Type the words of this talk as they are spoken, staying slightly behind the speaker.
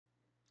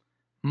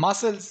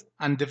Muscles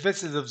and the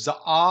vessels of the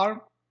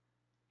arm.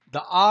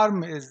 The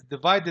arm is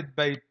divided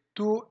by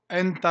two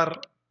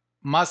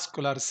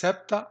intermuscular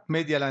septa,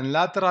 medial and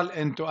lateral,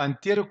 into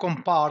anterior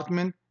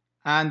compartment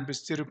and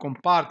posterior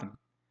compartment.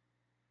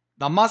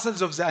 The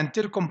muscles of the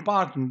anterior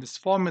compartment is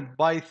formed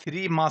by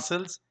three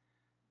muscles: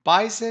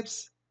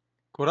 biceps,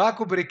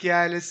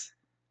 coracobrachialis,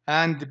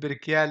 and the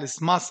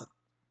brachialis muscle.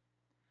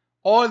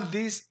 All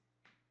these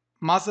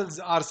muscles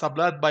are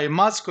supplied by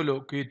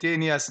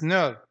musculocutaneous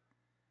nerve,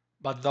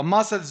 but the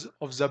muscles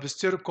of the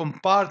posterior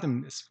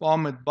compartment is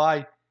formed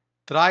by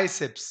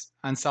triceps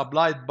and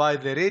supplied by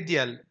the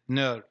radial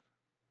nerve.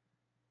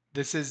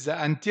 This is the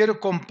anterior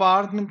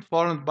compartment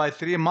formed by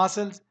three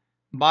muscles: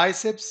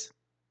 biceps,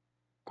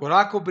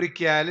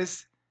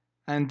 coracobrachialis,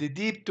 and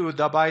deep to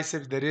the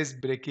biceps there is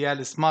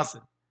brachialis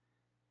muscle.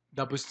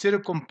 The posterior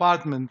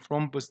compartment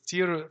from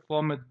posterior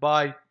formed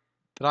by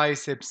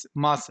triceps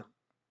muscle.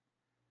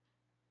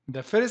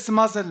 The first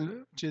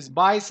muscle, which is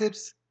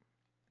biceps,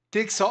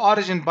 takes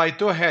origin by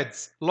two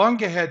heads: long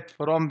head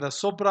from the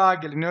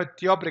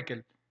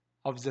supraglenoid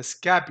of the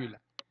scapula.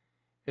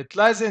 It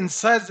lies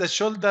inside the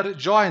shoulder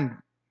joint,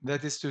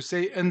 that is to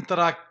say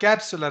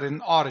intracapsular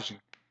in origin.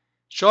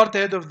 Short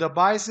head of the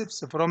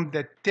biceps from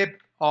the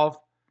tip of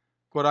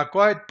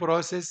coracoid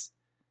process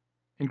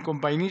in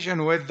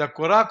combination with the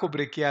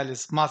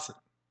coracobrachialis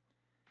muscle.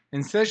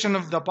 Insertion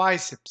of the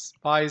biceps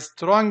by a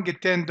strong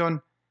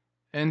tendon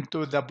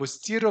into the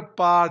posterior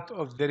part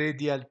of the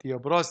radial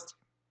tuberosity.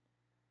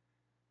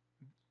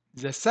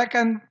 The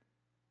second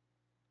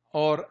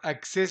or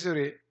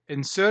accessory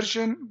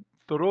insertion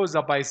through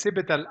the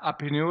bicipital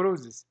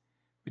aponeurosis,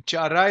 which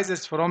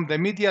arises from the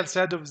medial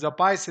side of the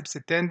biceps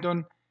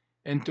tendon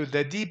into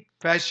the deep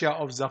fascia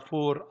of the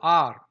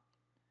forearm.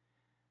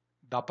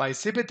 The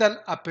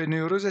bicipital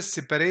aponeurosis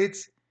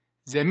separates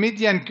the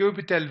median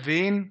cubital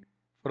vein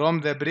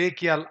from the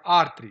brachial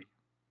artery.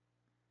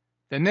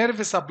 The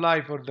nerve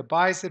supply for the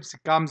biceps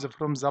comes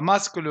from the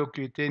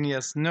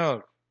musculocutaneous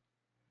nerve.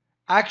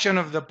 Action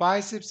of the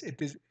biceps: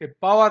 it is a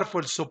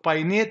powerful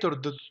supinator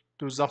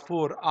to the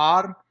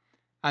forearm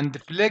and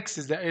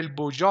flexes the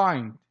elbow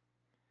joint.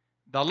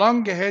 The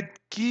long head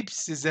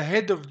keeps the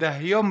head of the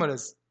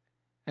humerus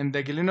in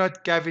the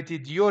glenoid cavity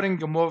during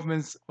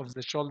movements of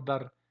the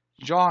shoulder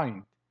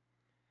joint.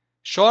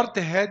 Short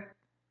head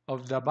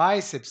of the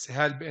biceps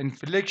help in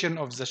flexion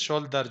of the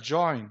shoulder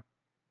joint.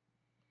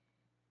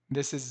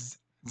 This is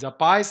the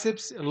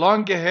biceps.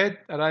 Long head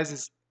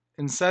arises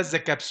inside the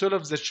capsule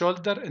of the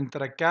shoulder,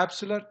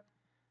 intracapsular.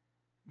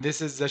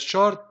 This is the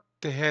short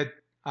head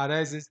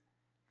arises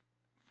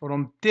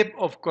from tip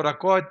of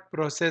coracoid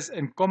process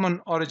in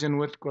common origin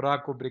with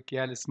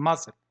coracobrachialis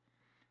muscle.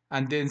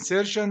 And the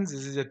insertions: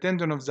 this is the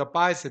tendon of the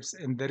biceps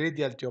in the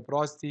radial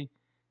tuberosity.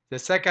 The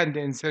second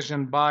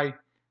insertion by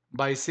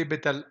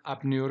bicipital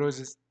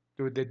aponeurosis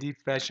to the deep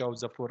fascia of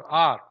the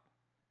forearm.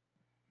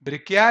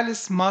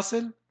 Brachialis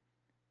muscle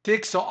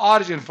takes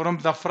origin from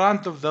the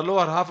front of the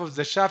lower half of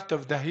the shaft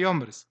of the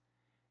humerus.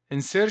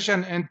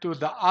 Insertion into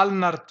the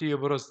ulnar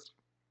tuberosity.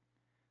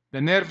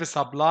 The nerve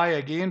supply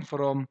again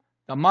from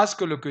the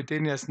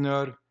musculocutaneous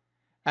nerve,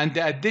 and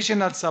the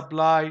additional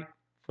supply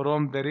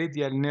from the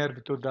radial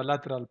nerve to the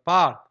lateral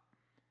part.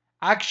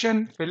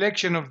 Action: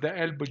 flexion of the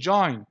elbow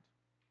joint.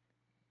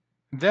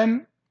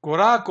 Then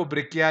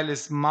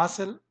coracobrachialis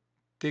muscle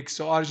takes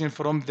origin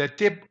from the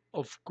tip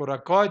of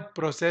coracoid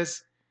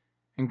process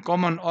in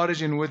common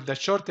origin with the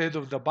short head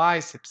of the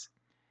biceps.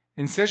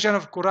 Insertion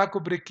of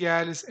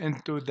coracobrachialis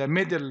into the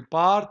middle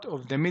part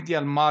of the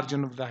medial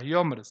margin of the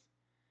humerus.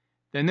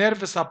 The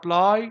nerve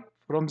supply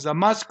from the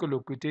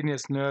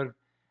musculocutaneous nerve.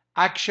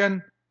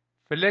 Action: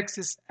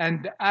 flexes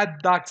and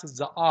adducts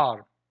the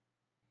arm.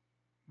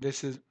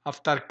 This is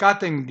after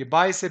cutting the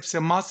biceps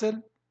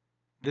muscle.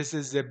 This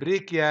is the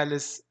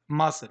brachialis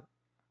muscle.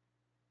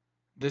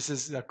 This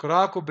is the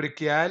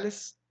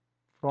coracobrachialis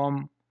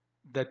from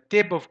the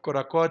tip of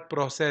coracoid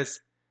process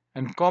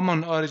in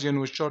common origin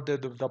with short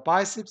head of the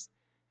biceps,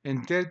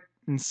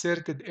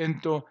 inserted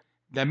into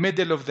the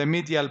middle of the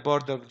medial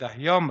border of the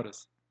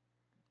humerus.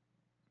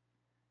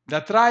 The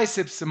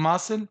triceps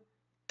muscle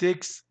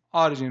takes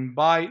origin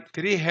by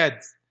three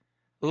heads.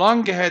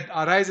 Long head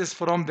arises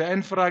from the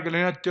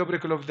infraglenoid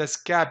tubercle of the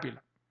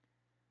scapula.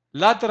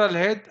 Lateral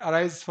head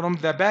arises from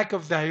the back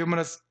of the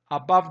humerus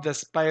above the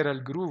spiral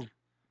groove.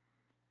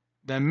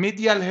 The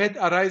medial head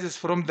arises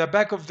from the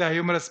back of the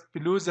humerus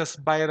below the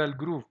spiral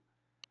groove.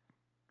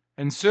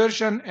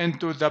 Insertion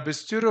into the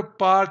posterior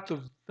part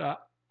of the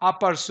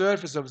upper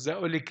surface of the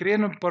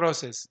olecranon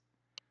process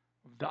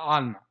of the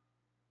ulna.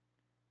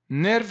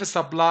 Nerve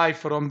supply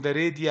from the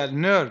radial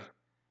nerve.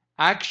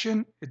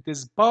 Action: it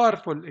is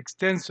powerful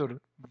extensor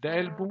of the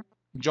elbow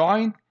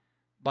joint,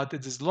 but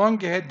its long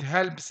head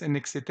helps in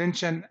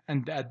extension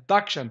and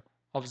adduction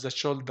of the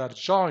shoulder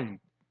joint.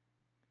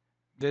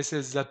 This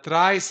is the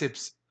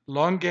triceps.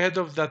 Long head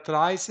of the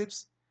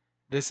triceps.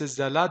 This is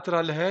the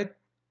lateral head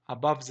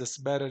above the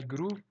spiral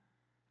groove,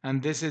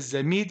 and this is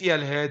the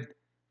medial head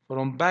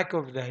from back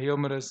of the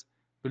humerus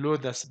below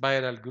the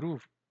spiral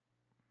groove.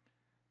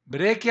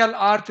 Brachial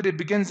artery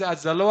begins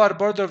at the lower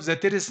border of the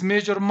teres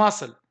major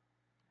muscle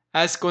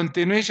as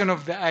continuation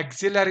of the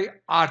axillary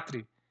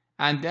artery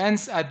and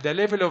ends at the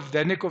level of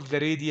the neck of the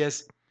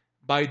radius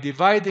by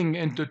dividing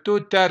into two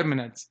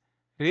terminals,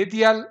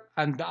 radial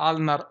and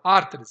ulnar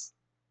arteries.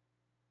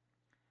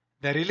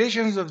 The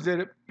relations of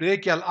the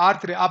brachial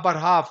artery upper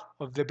half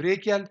of the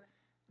brachial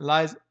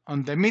lies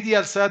on the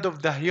medial side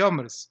of the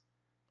humerus,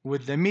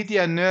 with the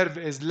medial nerve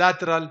is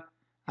lateral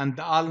and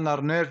the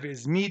ulnar nerve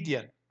is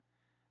medial.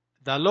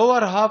 The lower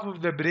half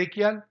of the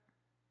brachial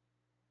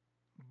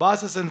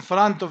passes in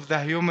front of the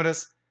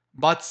humerus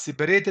but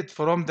separated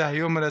from the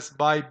humerus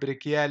by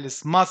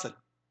brachialis muscle.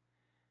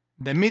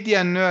 The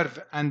medial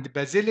nerve and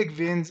basilic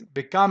veins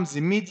becomes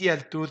medial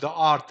to the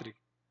artery.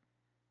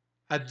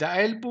 At the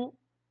elbow,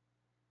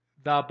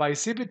 the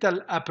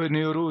bicipital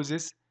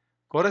aponeurosis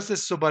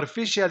crosses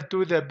superficial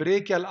to the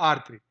brachial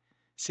artery,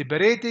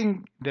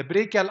 separating the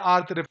brachial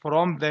artery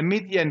from the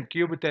median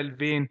cubital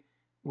vein,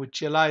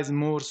 which lies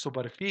more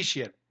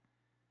superficial.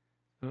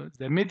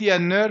 The medial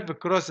nerve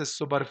crosses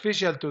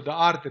superficial to the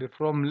artery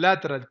from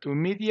lateral to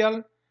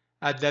medial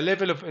at the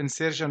level of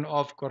insertion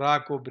of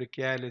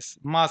coracobrachialis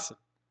muscle.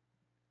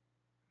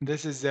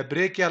 This is the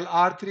brachial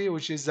artery,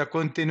 which is the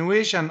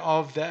continuation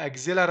of the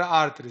axillary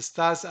artery,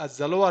 starts at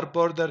the lower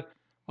border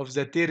of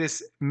the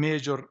teres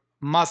major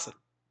muscle.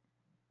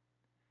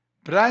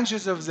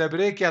 Branches of the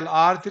brachial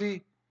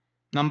artery.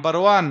 Number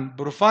 1,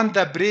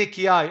 profunda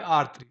brachii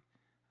artery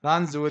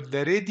runs with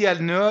the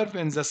radial nerve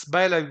in the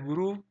spinal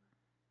groove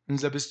in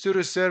the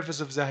posterior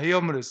surface of the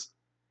humerus.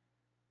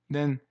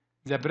 Then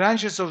the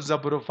branches of the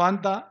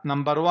profunda.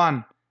 Number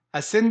 1,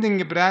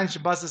 ascending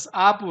branch passes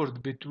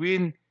upward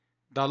between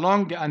the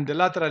long and the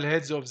lateral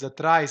heads of the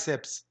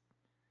triceps.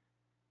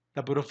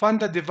 The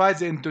profunda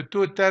divides into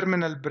two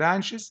terminal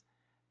branches,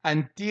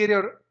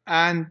 anterior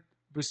and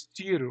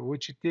posterior,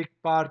 which take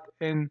part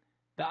in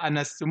the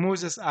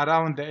anastomosis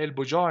around the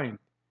elbow joint.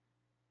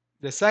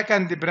 The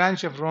second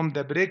branch from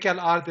the brachial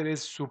artery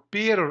is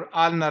superior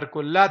ulnar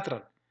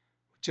collateral,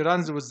 which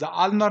runs with the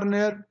ulnar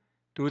nerve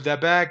to the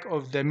back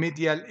of the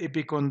medial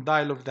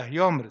epicondyle of the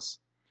humerus.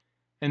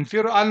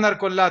 Inferior ulnar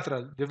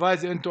collateral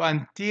divides into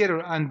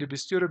anterior and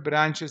posterior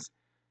branches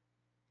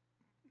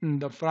in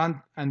the front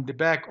and the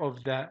back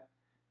of the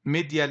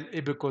medial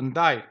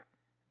epicondyle.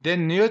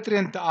 Then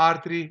nutrient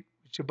artery,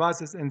 which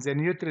passes in the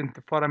nutrient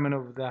foramen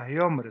of the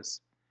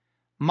humerus.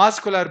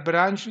 Muscular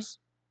branches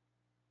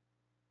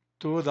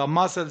to the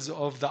muscles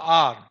of the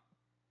arm.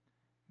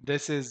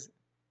 This is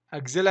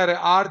axillary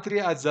artery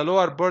at the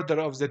lower border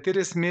of the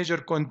teres major,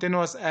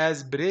 continuous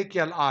as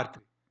brachial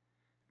artery.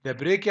 The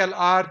brachial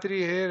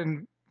artery here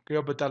in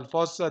cubital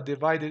fossa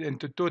divided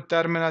into two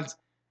terminals,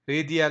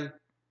 radial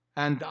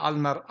and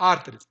ulnar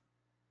arteries.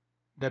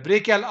 The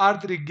brachial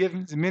artery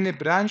gives many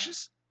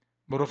branches.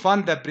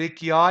 Profunda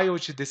brachii,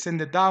 which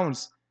descend down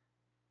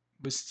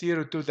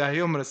posterior to the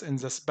humerus in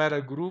the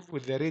spiral groove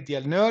with the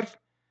radial nerve.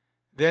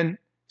 Then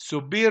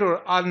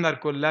superior ulnar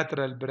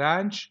collateral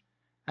branch,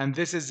 and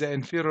this is the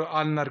inferior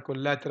ulnar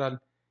collateral,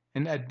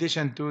 in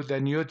addition to the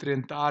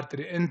nutrient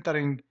artery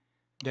entering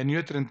the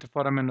nutrient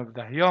foramen of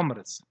the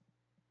humerus.